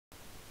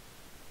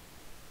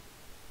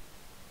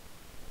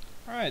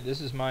Alright,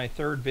 this is my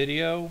third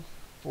video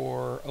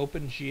for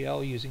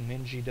OpenGL using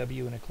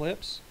MinGW and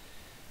Eclipse.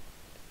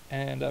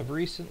 And I've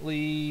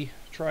recently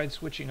tried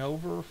switching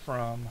over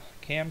from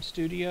Cam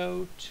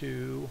Studio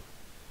to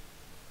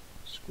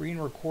Screen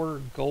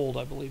Recorder Gold,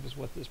 I believe is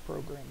what this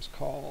program's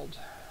called.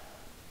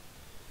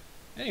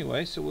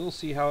 Anyway, so we'll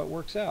see how it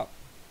works out.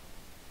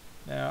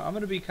 Now, I'm going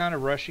to be kind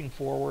of rushing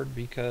forward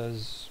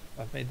because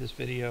I've made this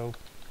video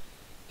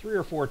 3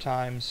 or 4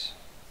 times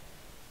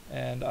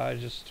and I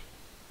just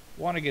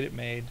want to get it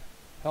made,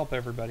 help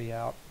everybody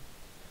out,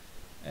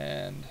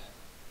 and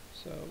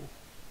so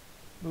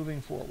moving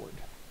forward.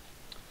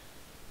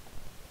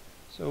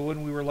 So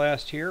when we were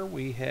last here,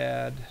 we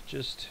had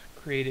just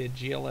created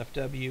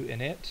GLFW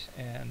init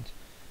and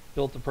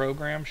built the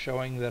program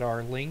showing that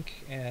our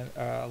link and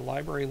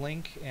library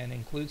link and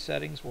include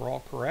settings were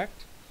all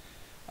correct.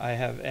 I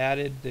have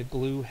added the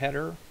glue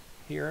header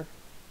here.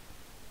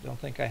 Don't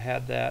think I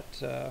had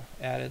that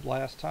added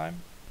last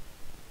time.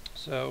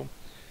 So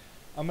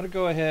I'm going to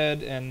go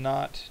ahead and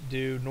not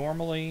do,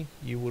 normally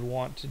you would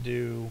want to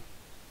do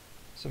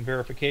some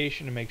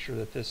verification to make sure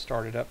that this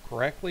started up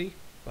correctly,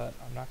 but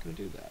I'm not going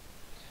to do that.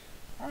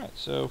 Alright,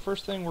 so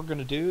first thing we're going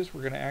to do is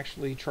we're going to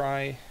actually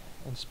try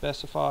and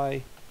specify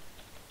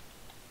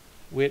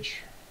which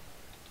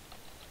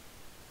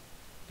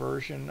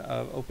version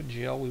of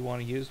OpenGL we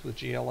want to use with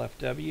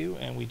GLFW,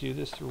 and we do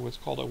this through what's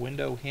called a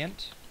window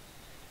hint.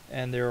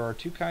 And there are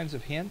 2 kinds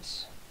of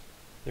hints.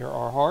 There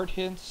are hard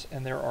hints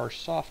and there are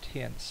soft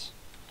hints.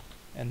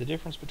 And the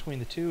difference between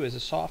the two is a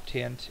soft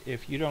hint,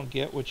 if you don't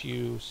get what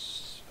you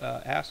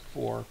ask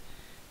for,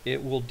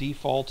 it will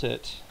default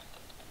it.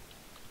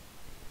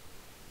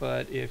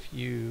 But if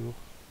you,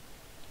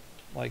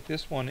 like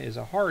this one is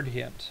a hard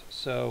hint,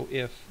 so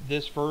if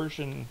this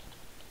version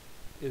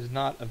is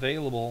not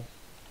available,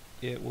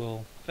 it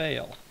will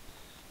fail.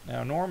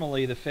 Now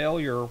normally the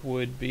failure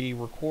would be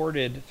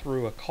recorded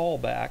through a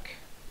callback,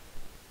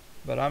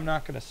 but I'm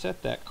not going to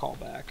set that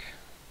callback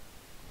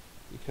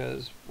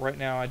because right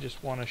now I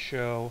just want to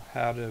show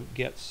how to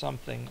get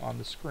something on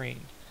the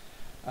screen.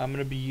 I'm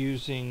going to be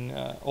using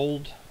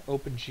old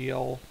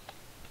OpenGL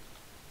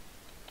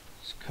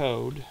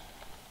code.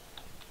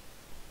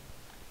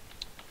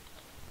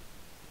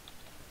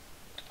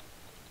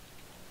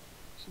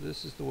 So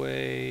this is the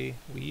way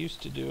we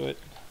used to do it.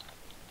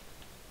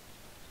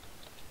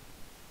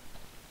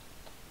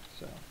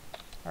 So,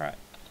 alright.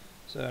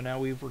 So now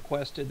we've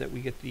requested that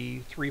we get the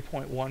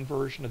 3.1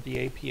 version of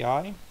the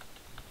API,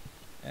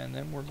 and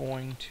then we're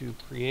going to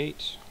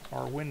create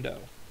our window.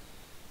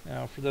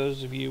 Now for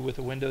those of you with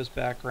a Windows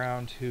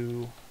background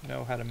who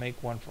know how to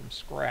make one from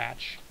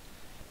scratch,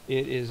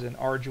 it is an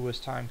arduous,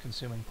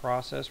 time-consuming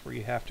process where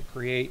you have to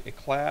create a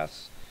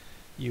class,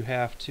 you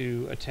have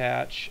to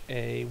attach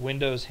a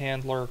Windows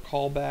handler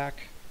callback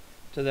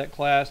to that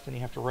class, then you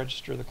have to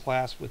register the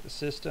class with the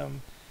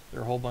system.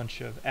 There are a whole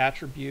bunch of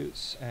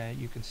attributes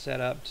you can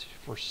set up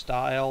for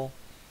style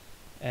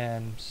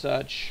and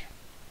such,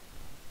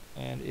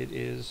 and it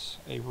is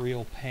a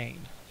real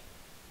pain.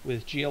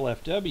 With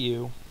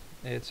GLFW,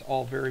 it's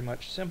all very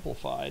much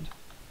simplified,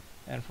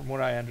 and from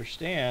what I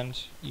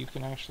understand, you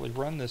can actually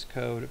run this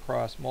code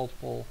across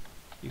multiple,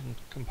 you can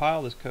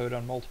compile this code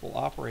on multiple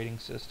operating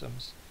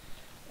systems,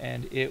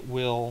 and it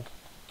will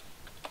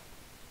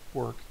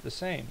work the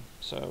same.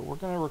 So we're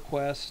going to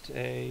request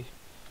a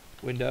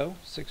window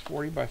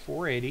 640 by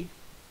 480,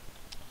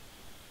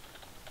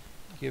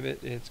 give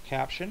it its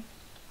caption,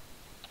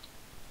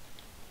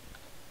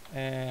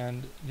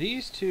 and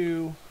these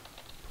 2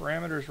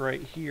 parameters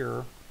right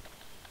here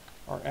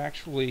are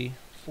actually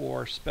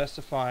for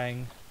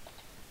specifying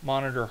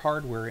monitor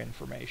hardware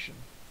information.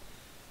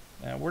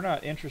 Now we're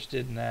not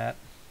interested in that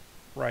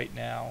right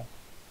now.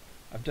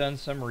 I've done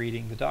some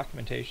reading. The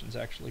documentation is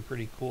actually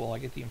pretty cool. I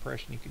get the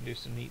impression you can do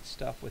some neat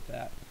stuff with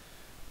that.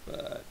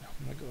 But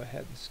I'm going to go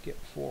ahead and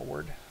skip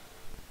forward.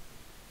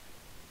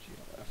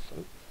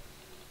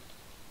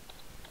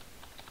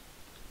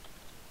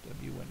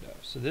 W window.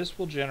 So this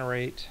will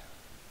generate,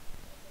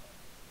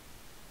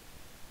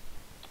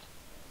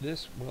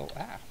 this will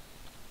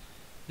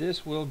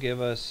give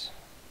us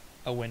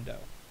a window,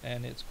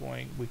 and it's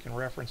going, we can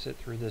reference it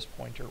through this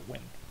pointer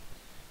win.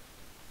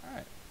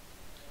 Alright.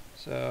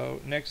 So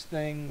next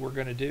thing we're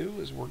going to do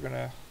is we're going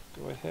to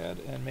go ahead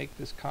and make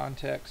this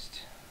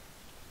context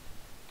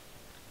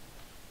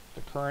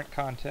the current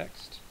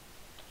context.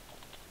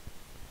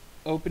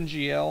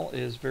 OpenGL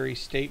is very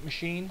state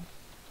machine,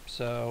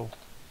 so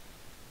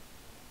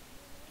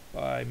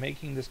by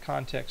making this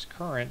context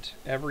current,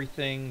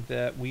 everything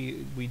that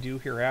we do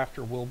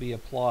hereafter will be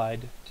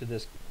applied to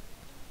this,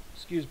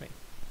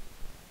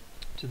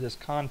 to this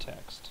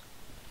context.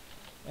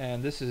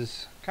 And this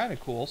is kind of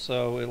cool.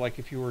 So like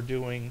if you were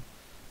doing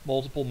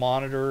multiple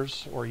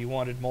monitors or you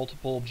wanted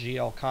multiple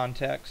GL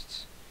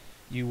contexts,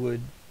 you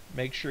would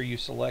make sure you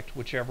select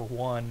whichever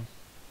one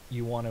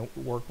you want to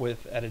work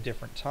with at a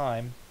different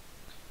time.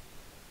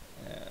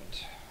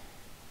 And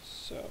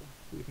so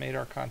we've made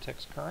our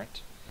context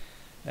current.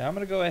 Now I'm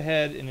going to go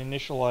ahead and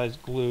initialize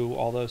glue,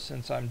 although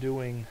since I'm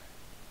doing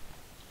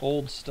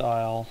old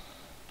style,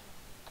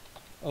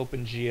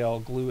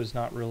 OpenGL, Glue is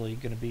not really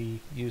going to be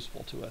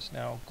useful to us.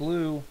 Now,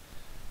 Glue,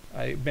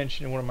 I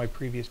mentioned in one of my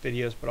previous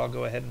videos, but I'll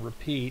go ahead and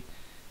repeat,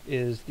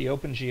 is the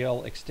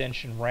OpenGL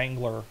extension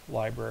Wrangler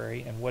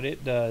library, and what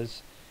it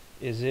does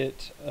is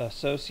it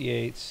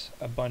associates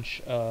a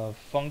bunch of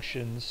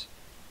functions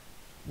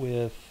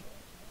with,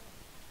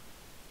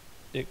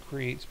 it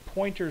creates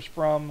pointers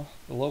from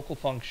the local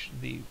functions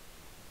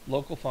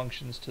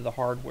to the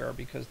hardware,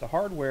 because the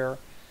hardware,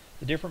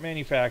 the different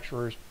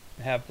manufacturers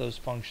have those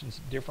functions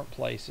in different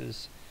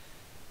places,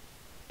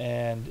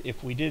 and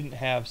if we didn't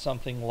have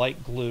something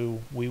like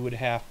Glue, we would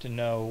have to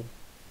know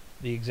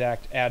the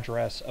exact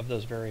address of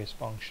those various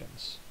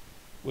functions,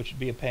 which would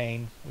be a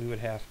pain. We would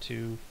have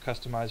to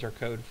customize our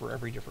code for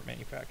every different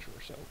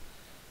manufacturer. So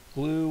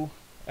Glue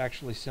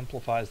actually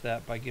simplifies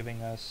that by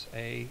giving us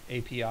a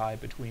API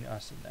between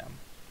us and them.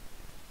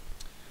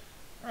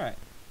 Alright,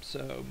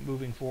 so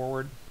moving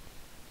forward,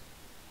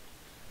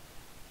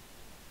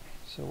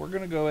 so we're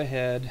going to go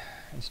ahead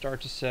and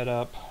start to set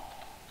up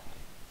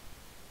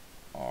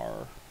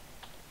our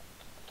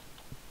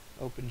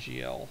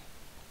OpenGL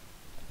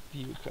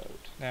view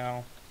code.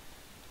 Now,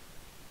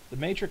 the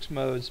matrix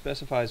mode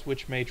specifies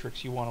which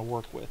matrix you want to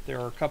work with.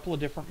 There are a couple of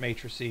different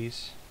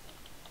matrices,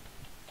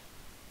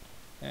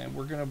 and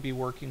we're going to be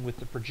working with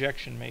the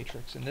projection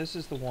matrix, and this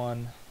is the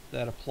one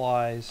that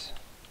applies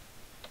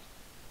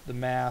the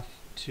math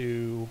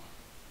to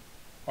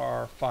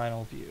our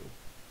final view.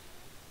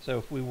 So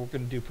if we were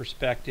going to do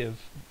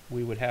perspective,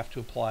 we would have to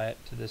apply it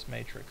to this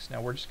matrix.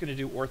 Now we're just going to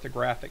do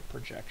orthographic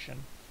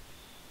projection,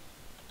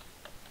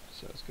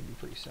 so it's going to be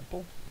pretty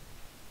simple.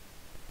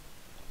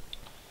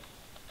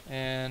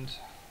 And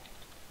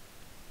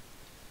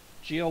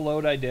GL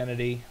load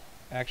identity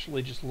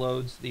actually just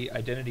loads the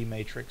identity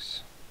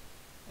matrix,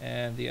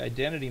 and the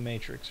identity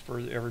matrix, for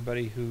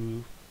everybody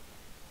who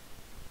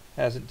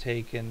hasn't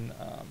taken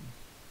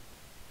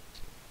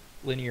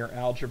linear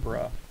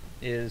algebra,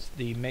 is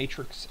the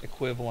matrix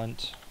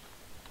equivalent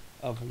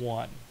of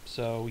 1.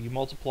 So you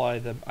multiply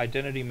the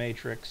identity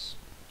matrix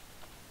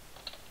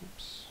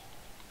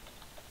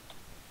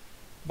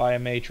by a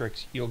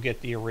matrix, you'll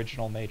get the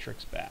original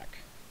matrix back.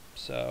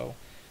 So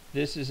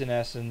this is in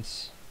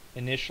essence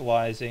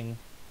initializing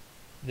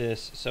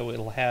this so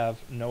it'll have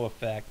no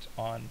effect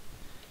on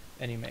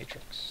any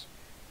matrix.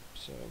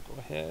 So go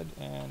ahead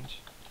and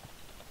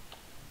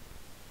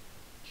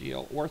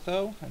GL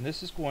ortho, and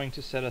this is going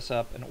to set us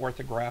up an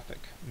orthographic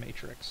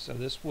matrix. So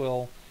this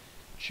will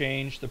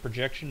change the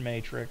projection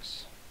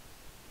matrix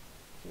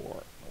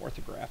for an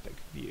orthographic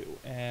view.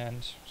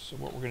 And so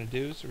what we're going to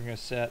do is we're going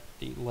to set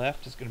the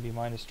left is going to be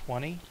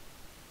 -20,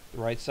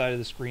 the right side of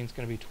the screen is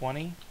going to be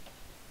 20,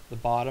 the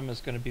bottom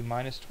is going to be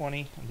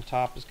 -20, and the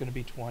top is going to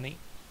be 20.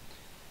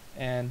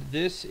 And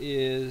this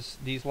is,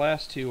 these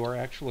last two are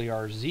actually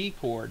our z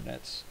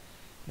coordinates.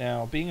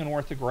 Now, being an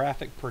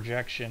orthographic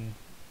projection,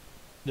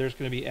 there's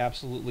going to be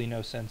absolutely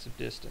no sense of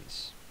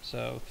distance.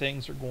 So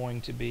things are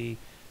going to be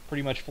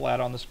pretty much flat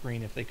on the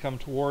screen. If they come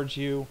towards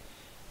you,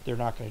 they're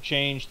not going to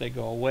change. They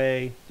go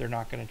away, they're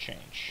not going to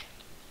change.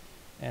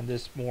 And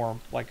this more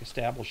like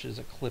establishes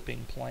a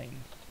clipping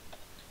plane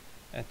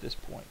at this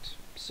point.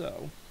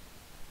 So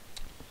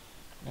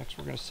next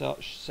we're going to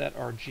set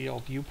our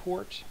GL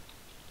viewport.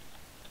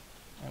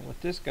 And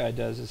what this guy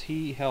does is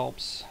he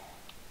helps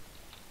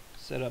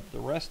set up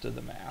the rest of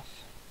the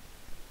math.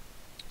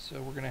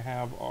 So we're going to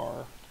have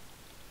our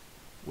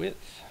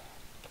width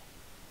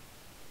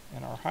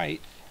and our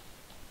height,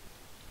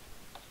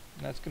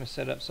 and that's going to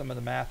set up some of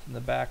the math in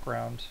the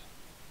background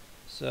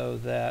so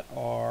that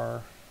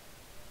our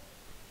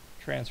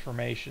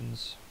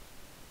transformations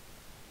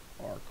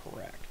are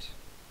correct.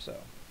 So,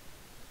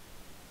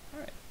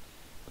 alright,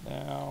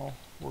 now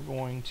we're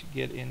going to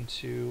get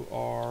into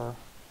our,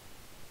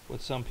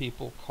 what some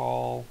people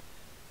call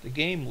the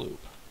game loop.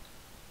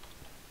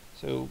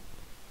 So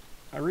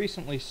I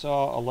recently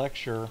saw a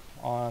lecture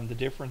on the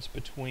difference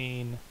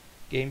between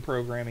game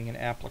programming and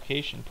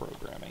application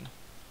programming.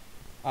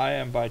 I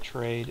am by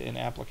trade an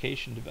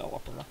application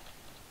developer,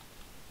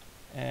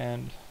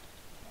 and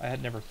I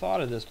had never thought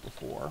of this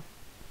before,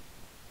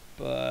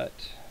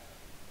 but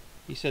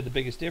he said the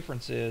biggest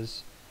difference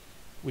is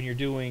when you're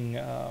doing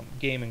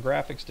game and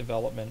graphics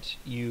development,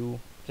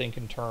 you think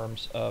in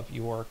terms of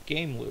your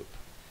game loop.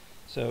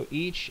 So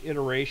each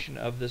iteration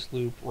of this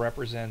loop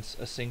represents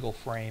a single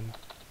frame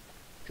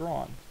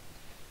drawn.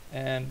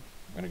 And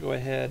I'm going to go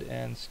ahead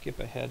and skip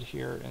ahead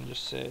here and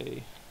just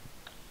say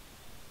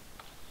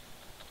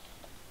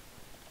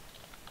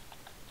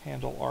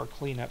handle our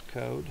cleanup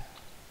code.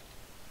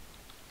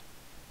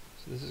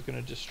 So this is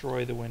going to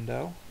destroy the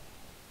window.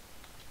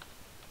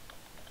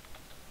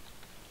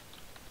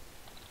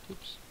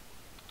 Oops.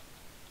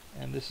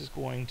 And this is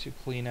going to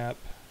clean up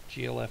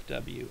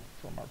GLFW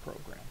from our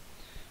program.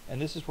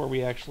 And this is where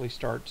we actually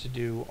start to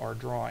do our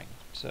drawing.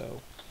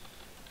 So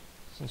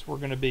since we're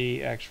going to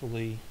be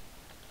actually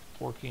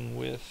working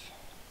with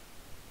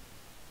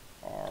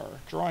our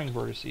drawing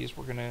vertices,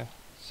 we're going to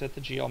set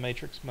the GL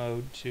matrix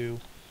mode to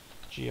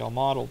GL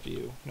model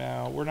view.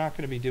 Now, we're not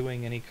going to be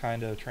doing any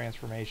kind of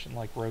transformation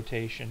like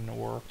rotation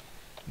or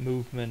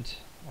movement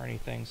or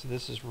anything, so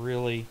this is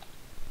really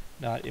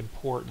not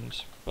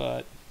important,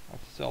 but I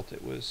felt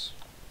it was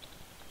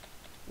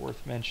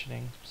worth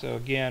mentioning. So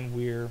again,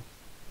 we're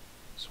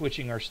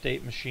switching our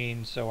state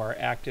machine, so our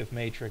active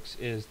matrix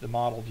is the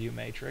model view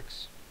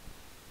matrix.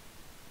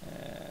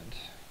 And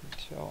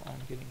until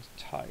I'm getting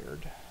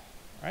tired.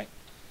 Alright,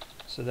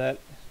 so that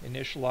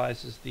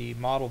initializes the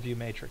model view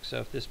matrix, so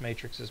if this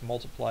matrix is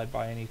multiplied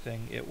by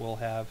anything, it will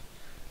have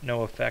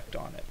no effect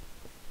on it.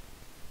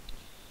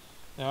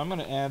 Now I'm going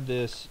to add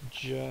this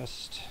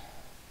just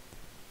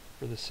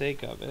for the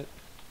sake of it.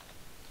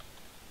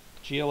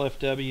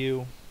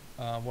 GLFW,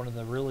 one of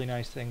the really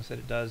nice things that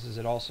it does is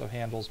it also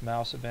handles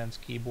mouse events,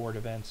 keyboard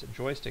events, and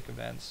joystick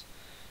events.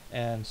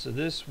 And so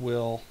this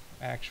will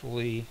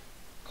actually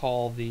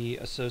call the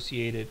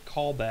associated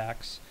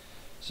callbacks,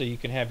 so you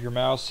can have your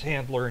mouse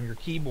handler and your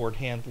keyboard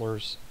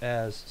handlers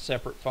as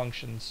separate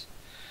functions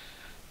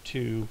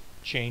to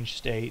change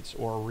states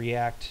or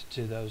react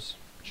to those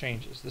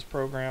changes. This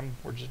program,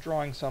 we're just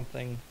drawing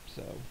something,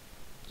 so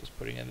just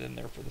putting it in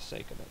there for the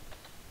sake of it.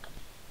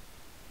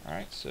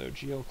 Alright, so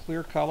GL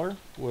clear color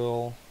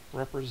will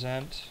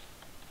represent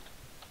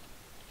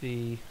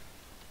the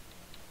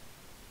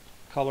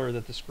color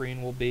that the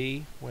screen will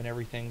be when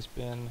everything's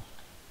been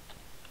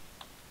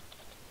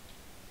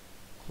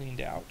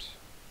cleaned out.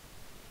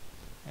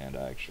 And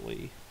I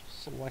actually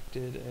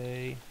selected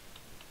a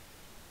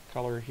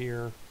color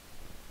here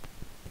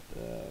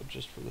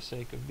just for the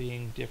sake of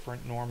being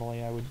different.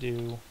 Normally I would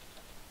do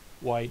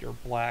white or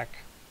black,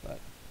 but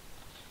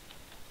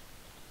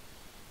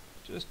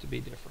just to be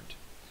different.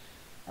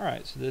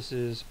 Alright, so this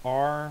is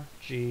R,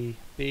 G,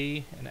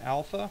 B, and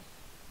alpha.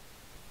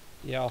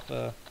 The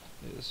alpha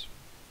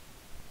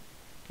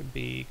could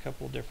be a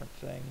couple of different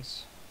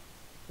things,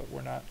 but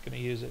we're not going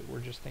to use it. We're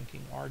just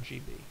thinking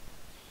RGB.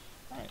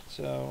 Alright,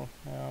 so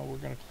now we're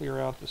going to clear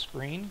out the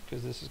screen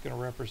because this is going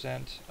to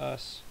represent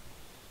us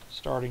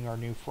starting our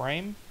new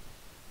frame.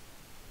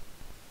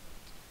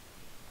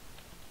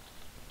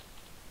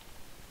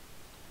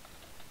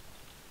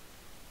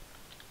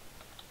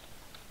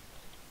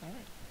 Alright.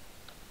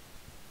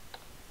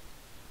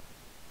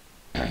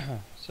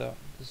 So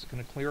this is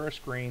going to clear our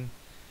screen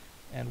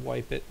and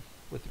wipe it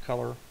with the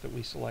color that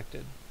we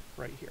selected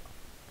right here.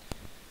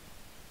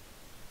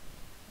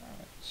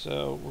 Alright,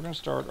 so we're going to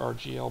start our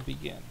GL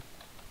begin.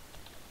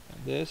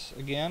 And this,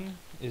 again,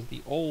 is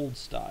the old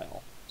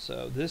style.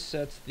 So this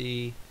sets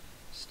the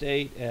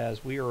state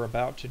as we are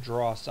about to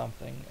draw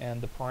something,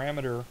 and the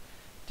parameter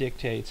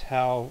dictates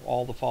how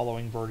all the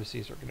following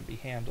vertices are going to be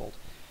handled.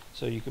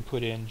 So you could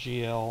put in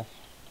GL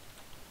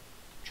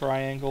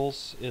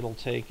triangles. It'll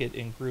take it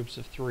in groups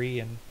of 3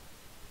 and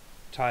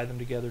tie them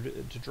together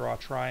to draw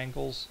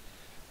triangles.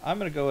 I'm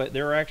going to go ahead,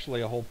 there are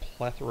actually a whole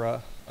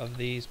plethora of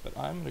these, but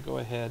I'm going to go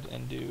ahead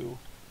and do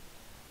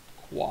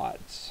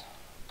quads,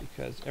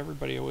 because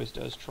everybody always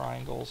does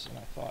triangles, and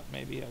I thought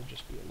maybe I'd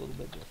just be a little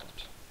bit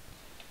different.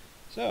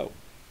 So,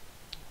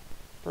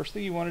 first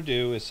thing you want to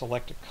do is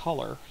select a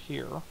color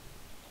here,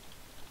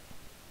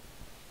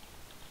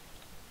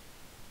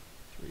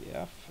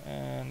 3F,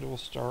 and we'll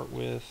start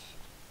with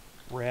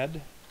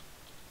red,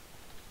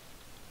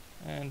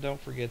 and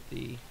don't forget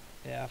the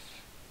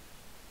F,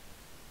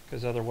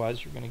 because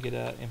otherwise you're going to get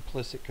an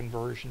implicit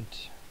conversion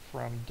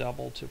from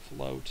double to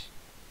float.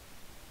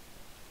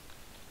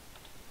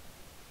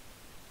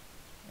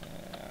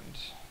 And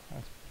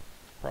that's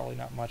probably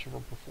not much of a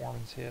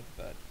performance hit,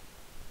 but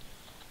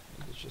I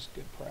think it's just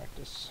good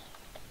practice.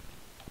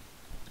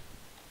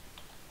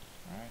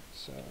 Alright,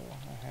 so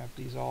I have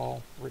these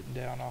all written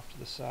down off to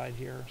the side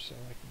here, so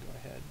I can go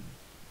ahead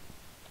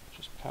and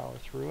just power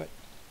through it.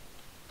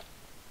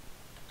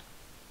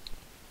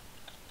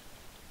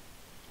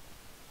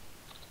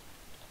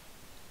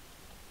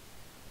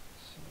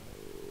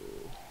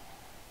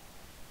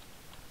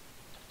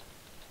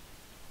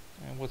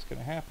 And what's going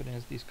to happen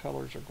is these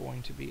colors are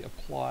going to be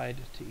applied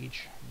to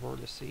each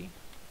vertice.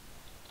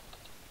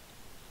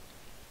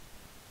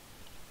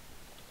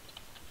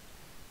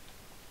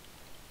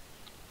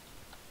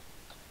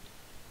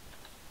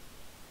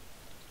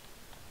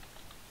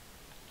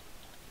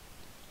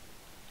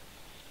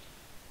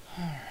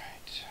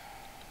 Alright.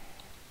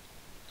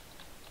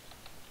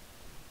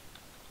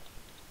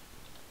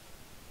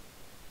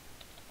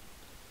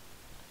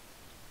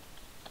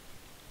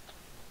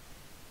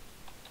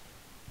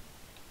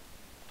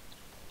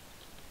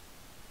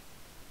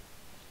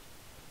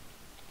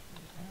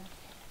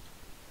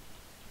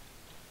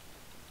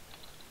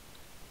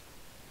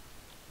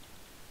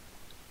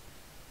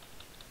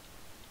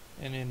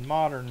 And in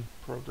modern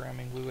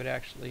programming, we would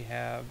actually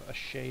have a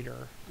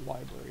shader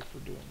library for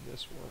doing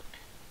this work.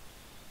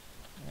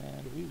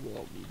 And we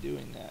will be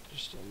doing that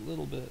just a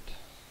little bit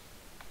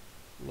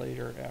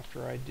later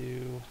after I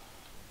do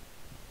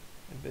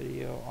a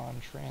video on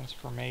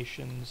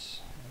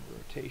transformations and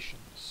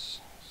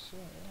rotations. So,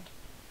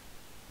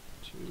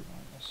 2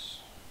 minus.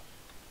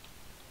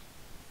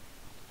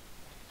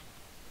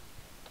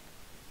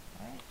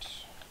 Alright.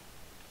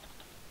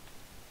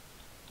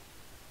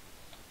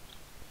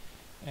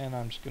 And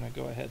I'm just going to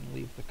go ahead and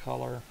leave the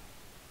color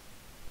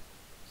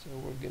So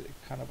we'll get it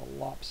kind of a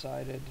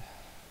lopsided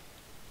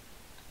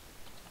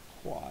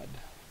quad,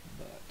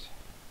 but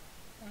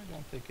I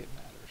don't think it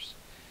matters.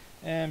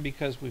 And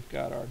because we've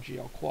got our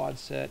GL quad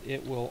set,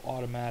 it will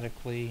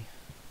automatically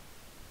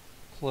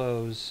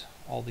close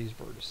all these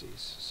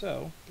vertices.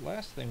 So the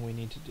last thing we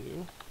need to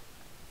do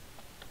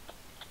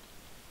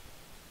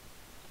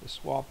is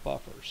swap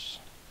buffers.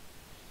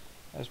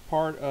 As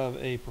part of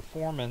a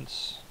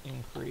performance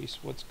increase,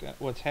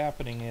 what's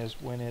happening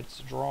is when it's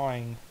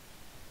drawing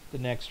the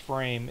next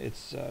frame,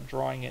 it's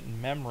drawing it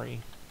in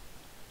memory,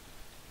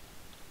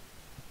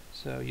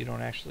 so you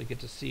don't actually get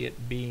to see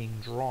it being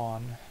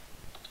drawn.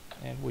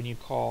 And when you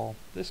call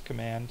this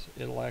command,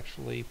 it'll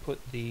actually put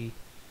the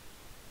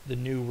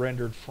new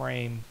rendered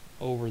frame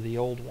over the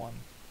old one.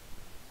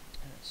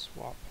 And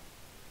swap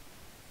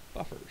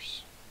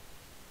buffers.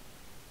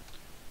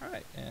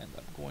 Alright, and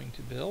I'm going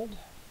to build,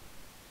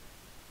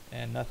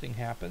 and nothing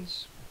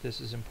happens.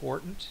 This is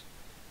important.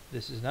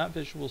 This is not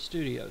Visual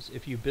Studio's.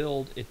 If you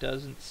build, it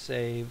doesn't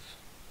save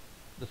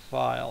the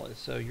file,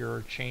 so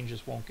your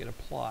changes won't get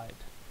applied.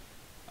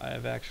 I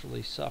have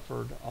actually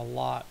suffered a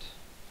lot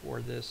for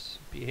this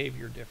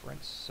behavior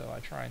difference, so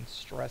I try and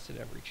stress it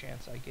every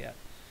chance I get.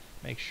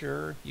 Make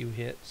sure you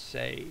hit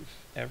save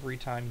every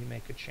time you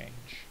make a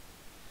change.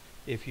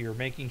 If you're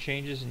making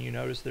changes and you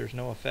notice there's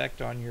no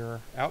effect on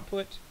your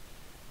output,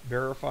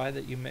 verify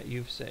that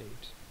you've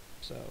saved.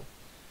 So,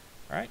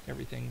 alright,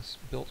 everything's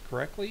built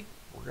correctly.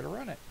 We're going to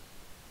run it.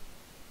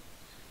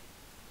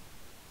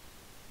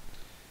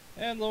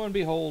 And lo and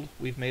behold,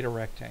 we've made a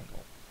rectangle,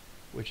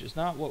 which is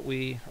not what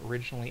we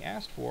originally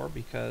asked for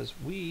because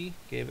we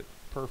gave it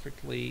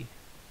perfectly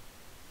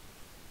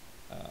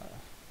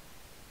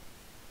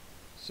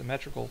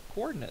symmetrical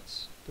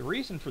coordinates. The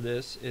reason for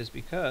this is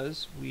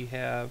because we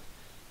have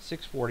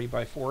 640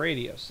 by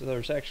 480, so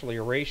there's actually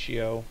a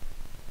ratio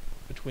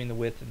between the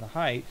width and the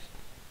height,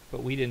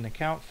 but we didn't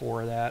account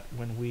for that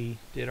when we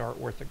did our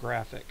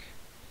orthographic.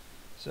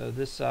 So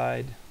this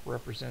side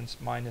represents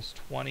minus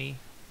 20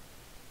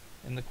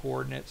 in the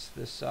coordinates,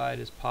 this side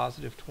is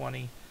positive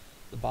 20,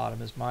 the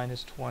bottom is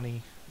minus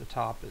 20, the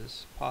top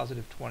is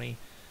positive 20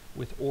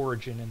 with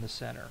origin in the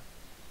center.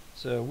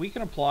 So we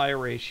can apply a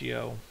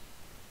ratio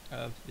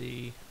of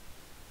the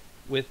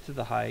width to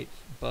the height,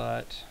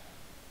 but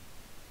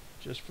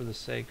just for the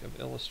sake of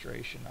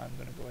illustration, I'm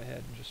going to go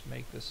ahead and just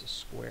make this a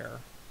square.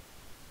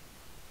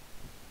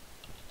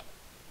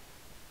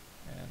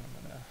 And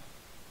I'm going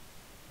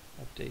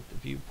to update the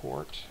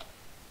viewport.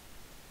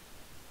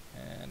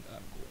 And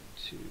I'm going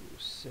to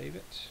save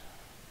it.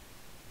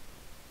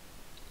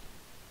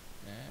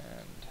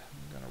 And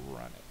I'm going to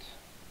run it.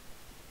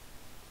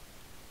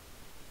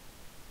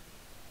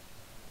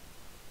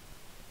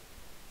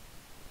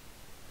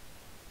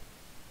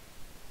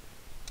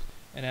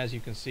 And as you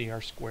can see, our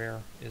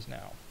square is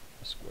now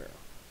a square.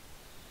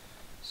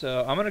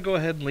 So I'm going to go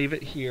ahead and leave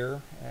it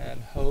here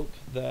and hope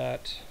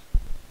that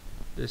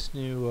this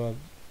new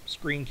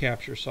screen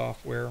capture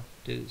software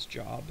did its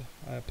job.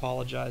 I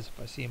apologize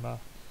if I seem a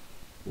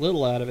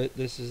little out of it.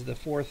 This is the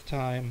 4th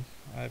time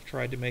I've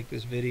tried to make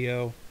this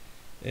video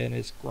and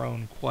it's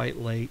grown quite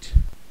late.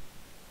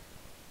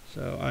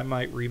 So I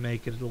might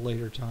remake it at a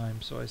later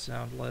time so I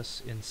sound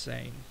less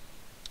insane.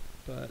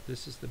 But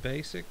this is the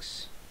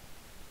basics.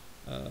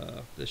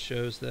 This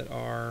shows that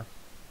our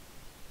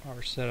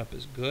setup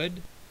is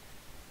good.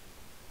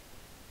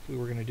 If we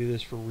were going to do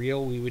this for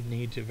real, we would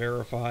need to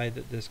verify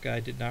that this guy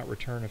did not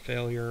return a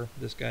failure,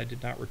 this guy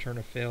did not return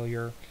a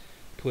failure,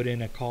 put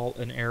in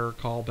an error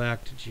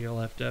callback to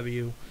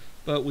GLFW,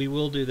 but we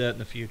will do that in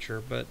the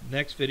future. But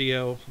next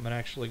video, I'm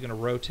actually going to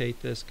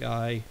rotate this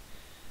guy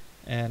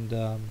and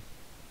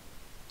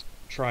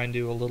try and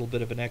do a little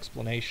bit of an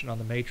explanation on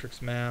the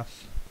matrix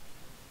math,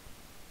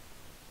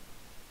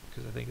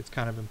 because I think it's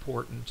kind of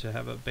important to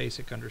have a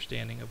basic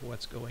understanding of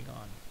what's going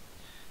on.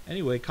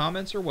 Anyway,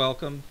 comments are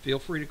welcome. Feel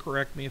free to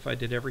correct me if I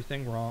did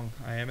everything wrong.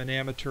 I am an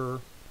amateur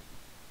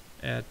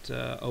at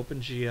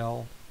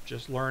OpenGL,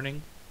 just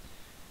learning.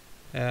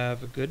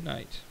 Have a good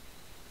night.